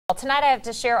Tonight I have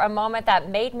to share a moment that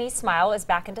made me smile. It was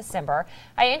back in December.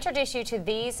 I introduced you to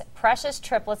these precious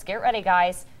triplets. Get ready,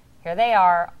 guys. Here they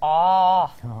are.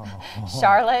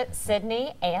 Charlotte,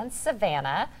 Sydney, and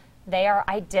Savannah. They are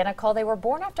identical. They were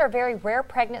born after a very rare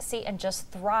pregnancy and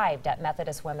just thrived at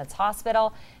Methodist Women's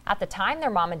Hospital. At the time, their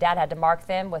mom and dad had to mark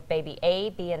them with baby A,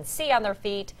 B, and C on their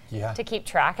feet to keep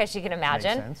track, as you can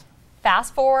imagine. Makes sense.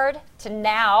 Fast forward to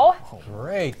now.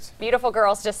 Great. Beautiful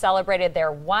girls just celebrated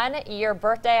their 1-year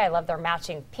birthday. I love their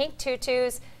matching pink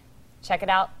tutus. Check it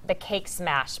out, the cake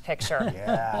smash picture.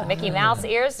 Mickey Mouse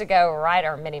ears to go right,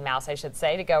 or Minnie Mouse, I should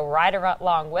say, to go right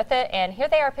along with it. And here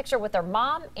they are pictured with their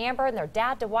mom, Amber, and their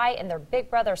dad, Dwight, and their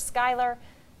big brother, Skylar.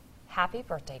 Happy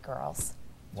birthday, girls.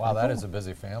 Wow, that is a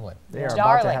busy family. They are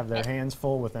about to have their hands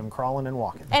full with them crawling and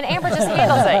walking. And Amber just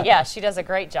handles it. Yeah, she does a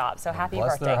great job. So happy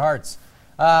Bless birthday. their hearts.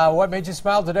 What made you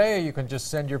smile today? You can just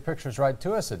send your pictures right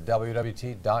to us at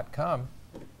WWT.com.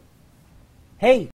 Hey.